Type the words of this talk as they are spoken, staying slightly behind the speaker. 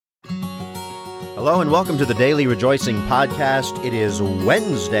Hello and welcome to the Daily Rejoicing Podcast. It is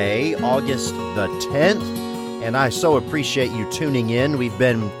Wednesday, August the 10th, and I so appreciate you tuning in. We've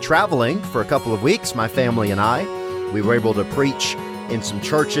been traveling for a couple of weeks, my family and I. We were able to preach in some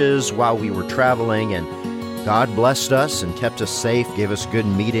churches while we were traveling, and God blessed us and kept us safe, gave us good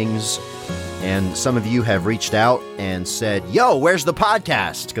meetings. And some of you have reached out and said, "Yo, where's the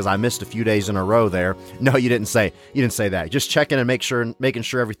podcast?" Because I missed a few days in a row there. No, you didn't say that. Just checking and making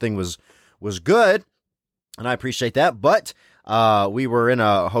sure everything was good, and I appreciate that. But we were in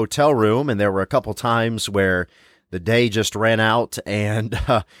a hotel room, and there were a couple times where the day just ran out, and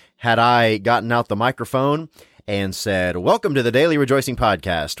had I gotten out the microphone and said, "Welcome to the Daily Rejoicing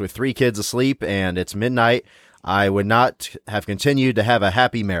Podcast," with 3 kids asleep and it's midnight, I would not have continued to have a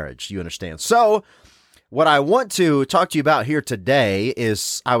happy marriage, you understand. So what I want to talk to you about here today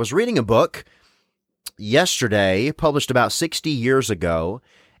is I was reading a book yesterday, published about 60 years ago,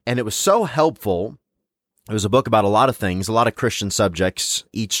 and it was so helpful. It was a book about a lot of things, a lot of Christian subjects.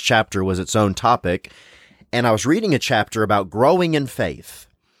 Each chapter was its own topic. And I was reading a chapter about growing in faith.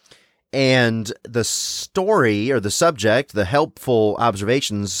 And the story or the subject, the helpful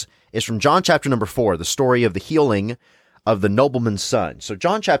observations, is from John chapter number 4, the story of the healing of the nobleman's son. So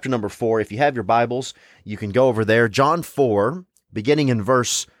John chapter number 4, if you have your Bibles, you can go over there. John 4, beginning in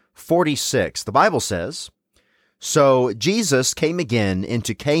verse 46, the Bible says, "So Jesus came again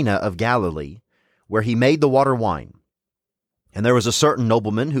into Cana of Galilee, where he made the water wine. And there was a certain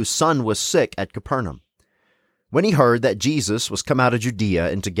nobleman whose son was sick at Capernaum. When he heard that Jesus was come out of Judea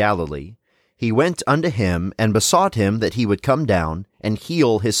into Galilee, he went unto him and besought him that he would come down and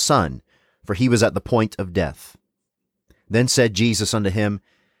heal his son, for he was at the point of death. Then said Jesus unto him,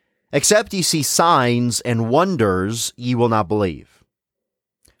 Except ye see signs and wonders, ye will not believe.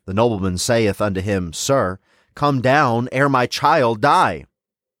 The nobleman saith unto him, Sir, come down ere my child die.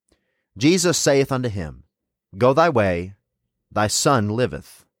 Jesus saith unto him, Go thy way, thy son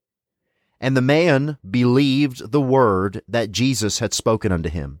liveth. And the man believed the word that Jesus had spoken unto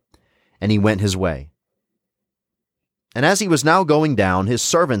him, and he went his way. And as he was now going down, his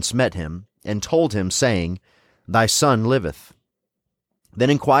servants met him, and told him, saying, Thy son liveth. Then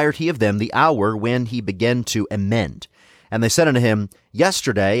inquired he of them the hour when he began to amend. And they said unto him,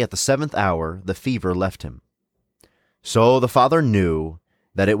 Yesterday at the 7th hour the fever left him. So the father knew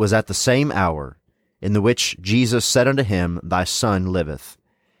that it was at the same hour in the which Jesus said unto him, Thy son liveth.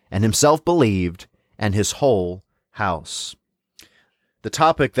 And himself believed, and his whole house." The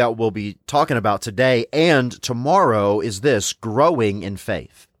topic that we'll be talking about today and tomorrow is this: growing in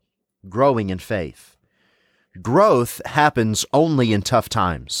faith. Growing in faith. Growth happens only in tough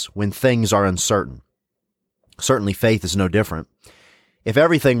times, when things are uncertain. Certainly faith is no different. If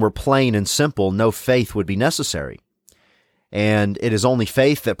everything were plain and simple, no faith would be necessary. And it is only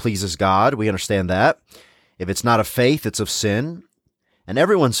faith that pleases God. We understand that. If it's not of faith, it's of sin. And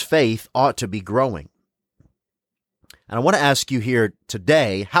everyone's faith ought to be growing. And I want to ask you here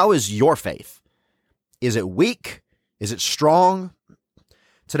today, how is your faith? Is it weak? Is it strong?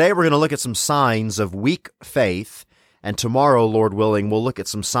 Today we're going to look at some signs of weak faith, and tomorrow, Lord willing, we'll look at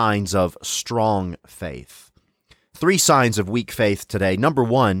some signs of strong faith. 3 signs of weak faith today. Number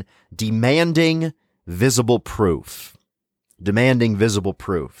 1, demanding visible proof. Demanding visible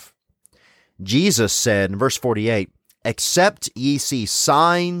proof. Jesus said in verse 48, Except ye see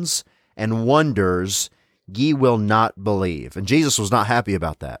signs and wonders, ye will not believe. And Jesus was not happy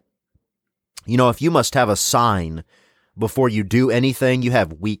about that. You know, if you must have a sign before you do anything, you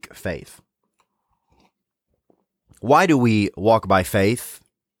have weak faith. Why do we walk by faith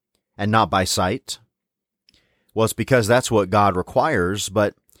and not by sight? Well, it's because that's what God requires,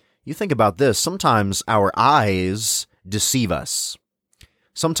 but you think about this, sometimes our eyes deceive us.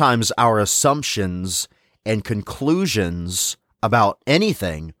 Sometimes our assumptions and conclusions about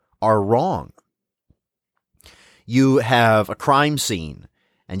anything are wrong. You have a crime scene,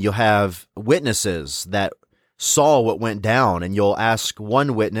 and you'll have witnesses that saw what went down, and you'll ask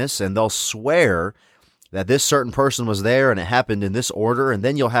one witness, and they'll swear that this certain person was there, and it happened in this order, and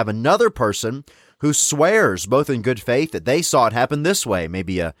then you'll have another person who swears, both in good faith, that they saw it happen this way,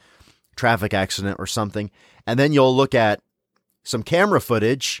 maybe a traffic accident or something, and then you'll look at some camera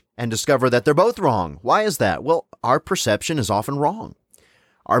footage and discover that they're both wrong. Why is that? Well, our perception is often wrong.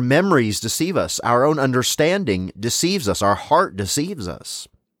 Our memories deceive us. Our own understanding deceives us. Our heart deceives us.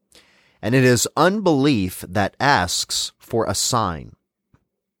 And it is unbelief that asks for a sign.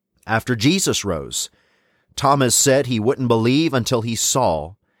 After Jesus rose, Thomas said he wouldn't believe until he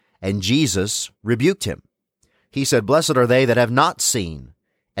saw, and Jesus rebuked him. He said, "Blessed are they that have not seen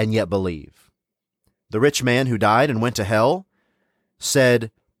and yet believe." The rich man who died and went to hell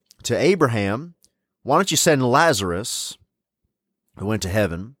said to Abraham, why don't you send Lazarus, who went to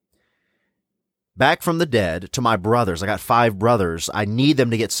heaven, back from the dead to my brothers? I got 5 brothers. I need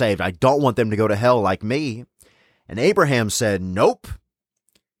them to get saved. I don't want them to go to hell like me. And Abraham said, nope.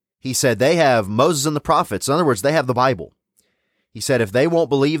 He said, they have Moses and the prophets. In other words, they have the Bible. He said, if they won't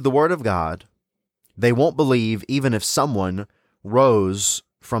believe the word of God, they won't believe even if someone rose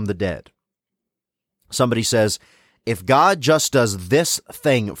from the dead. Somebody says, if God just does this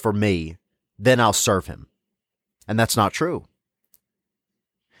thing for me, then I'll serve him. And that's not true.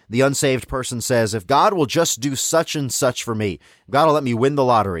 The unsaved person says, if God will just do such and such for me, if God will let me win the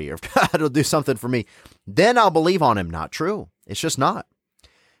lottery, or if God will do something for me, then I'll believe on him. Not true. It's just not.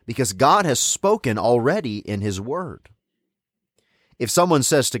 Because God has spoken already in his word. If someone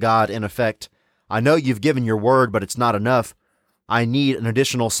says to God, in effect, I know you've given your word, but it's not enough. I need an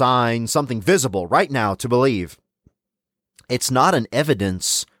additional sign, something visible right now to believe. It's not an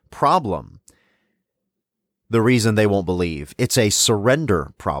evidence problem. The reason they won't believe. It's a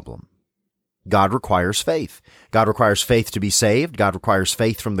surrender problem. God requires faith. God requires faith to be saved. God requires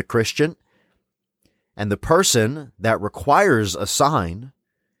faith from the Christian. And the person that requires a sign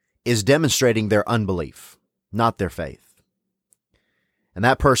is demonstrating their unbelief, not their faith. And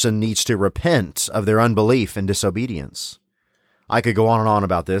that person needs to repent of their unbelief and disobedience. I could go on and on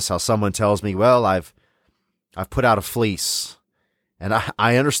about this, how someone tells me, well, I've put out a fleece. And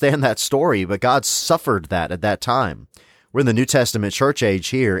I understand that story, but God suffered that at that time. We're in the New Testament church age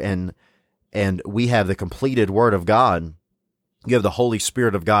here, and we have the completed Word of God. You have the Holy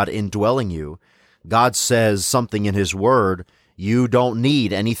Spirit of God indwelling you. God says something in his Word. You don't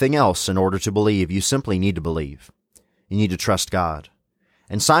need anything else in order to believe. You simply need to believe. You need to trust God.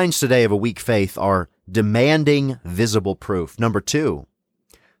 And signs today of a weak faith are demanding visible proof. Number 2,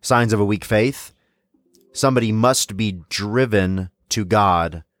 signs of a weak faith. Somebody must be driven to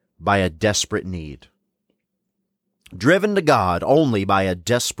God by a desperate need. Driven to God only by a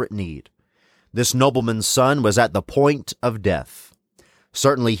desperate need. This nobleman's son was at the point of death.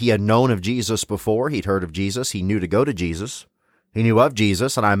 Certainly he had known of Jesus before. He'd heard of Jesus. He knew to go to Jesus. He knew of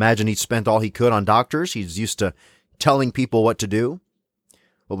Jesus, and I imagine he'd spent all he could on doctors. He's used to telling people what to do.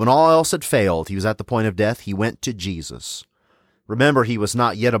 But when all else had failed, he was at the point of death. He went to Jesus. Remember, he was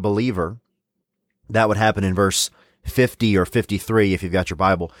not yet a believer. That would happen in verse 50 or 53 if you've got your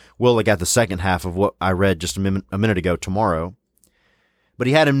Bible. We'll look at the second half of what I read just a minute ago tomorrow. But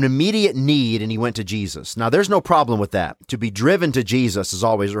he had an immediate need, and he went to Jesus. Now, there's no problem with that. To be driven to Jesus is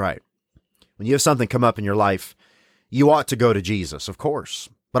always right. When you have something come up in your life, you ought to go to Jesus, of course.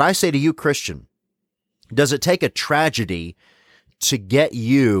 But I say to you, Christian, does it take a tragedy to get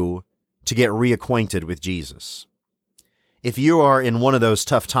you to get reacquainted with Jesus? If you are in one of those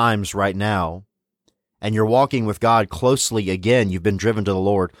tough times right now, and you're walking with God closely again, you've been driven to the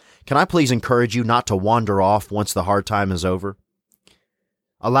Lord, can I please encourage you not to wander off once the hard time is over?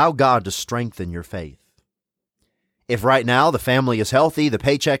 Allow God to strengthen your faith. If right now the family is healthy, the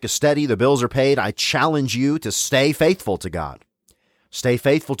paycheck is steady, the bills are paid, I challenge you to stay faithful to God. Stay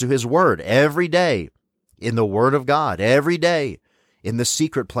faithful to his word every day in the word of God, every day in the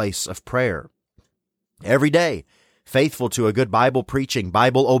secret place of prayer, every day faithful to a good Bible preaching,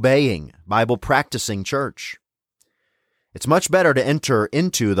 Bible obeying, Bible practicing church. It's much better to enter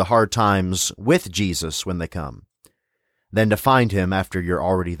into the hard times with Jesus when they come than to find him after you're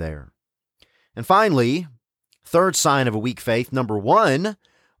already there. And finally, third sign of a weak faith, number 1,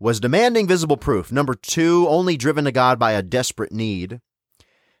 was demanding visible proof. Number 2, only driven to God by a desperate need.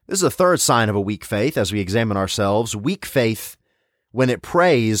 This is a third sign of a weak faith as we examine ourselves. Weak faith, when it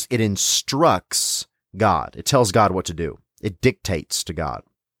prays, it instructs God. It tells God what to do. It dictates to God.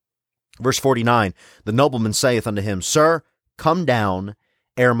 Verse 49, the nobleman saith unto him, Sir, come down,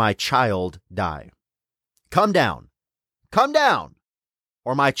 ere my child die. Come down,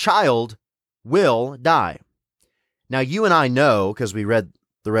 or my child will die. Now, you and I know, because we read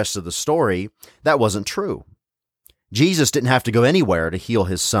the rest of the story, that wasn't true. Jesus didn't have to go anywhere to heal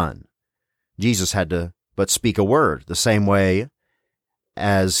his son. Jesus had to but speak a word, the same way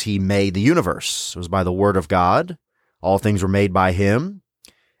as he made the universe. It was by the word of God. All things were made by him,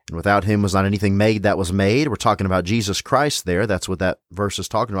 and without him was not anything made that was made. We're talking about Jesus Christ there. That's what that verse is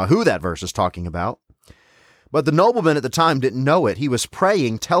talking about, who that verse is talking about. But the nobleman at the time didn't know it. He was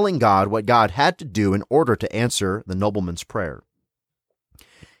praying, telling God what God had to do in order to answer the nobleman's prayer.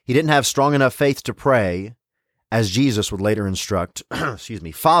 He didn't have strong enough faith to pray, as Jesus would later instruct,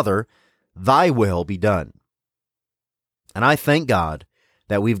 Father, thy will be done. And I thank God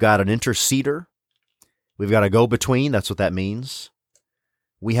that we've got an interceder. We've got a go-between. That's what that means.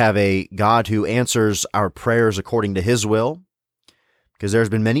 We have a God who answers our prayers according to his will, because there's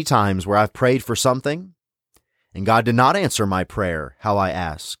been many times where I've prayed for something and God did not answer my prayer how I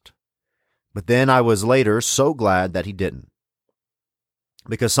asked. But then I was later so glad that He didn't,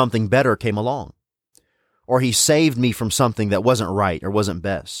 because something better came along, or He saved me from something that wasn't right or wasn't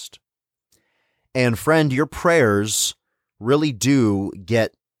best. And friend, your prayers really do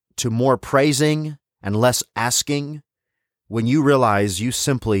get to more praising and less asking when you realize you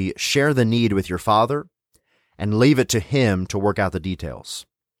simply share the need with your Father and leave it to Him to work out the details.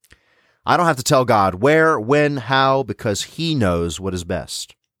 I don't have to tell God where, when, how, because He knows what is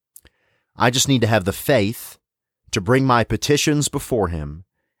best. I just need to have the faith to bring my petitions before Him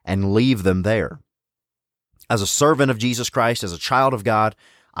and leave them there. As a servant of Jesus Christ, as a child of God,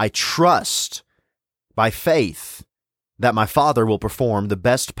 I trust by faith that my Father will perform the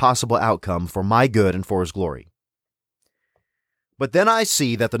best possible outcome for my good and for His glory. But then I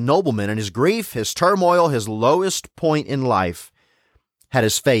see that the nobleman in his grief, his turmoil, his lowest point in life, had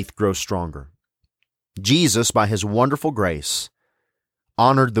his faith grow stronger. Jesus, by His wonderful grace,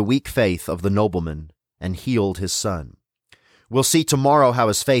 honored the weak faith of the nobleman and healed his son. We'll see tomorrow how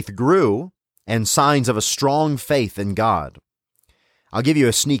his faith grew and signs of a strong faith in God. I'll give you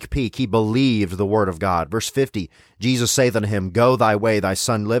a sneak peek. He believed the word of God. Verse 50, Jesus saith unto him, Go thy way, thy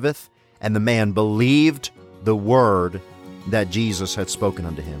son liveth. And the man believed the word that Jesus had spoken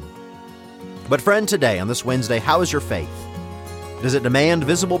unto him. But friend, today, on this Wednesday, how is your faith? Does it demand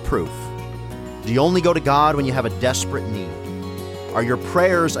visible proof? Do you only go to God when you have a desperate need? Are your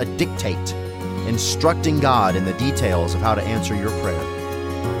prayers a dictate, instructing God in the details of how to answer your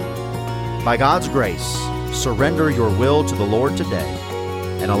prayer? By God's grace, surrender your will to the Lord today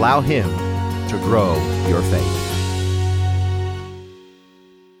and allow Him to grow your faith.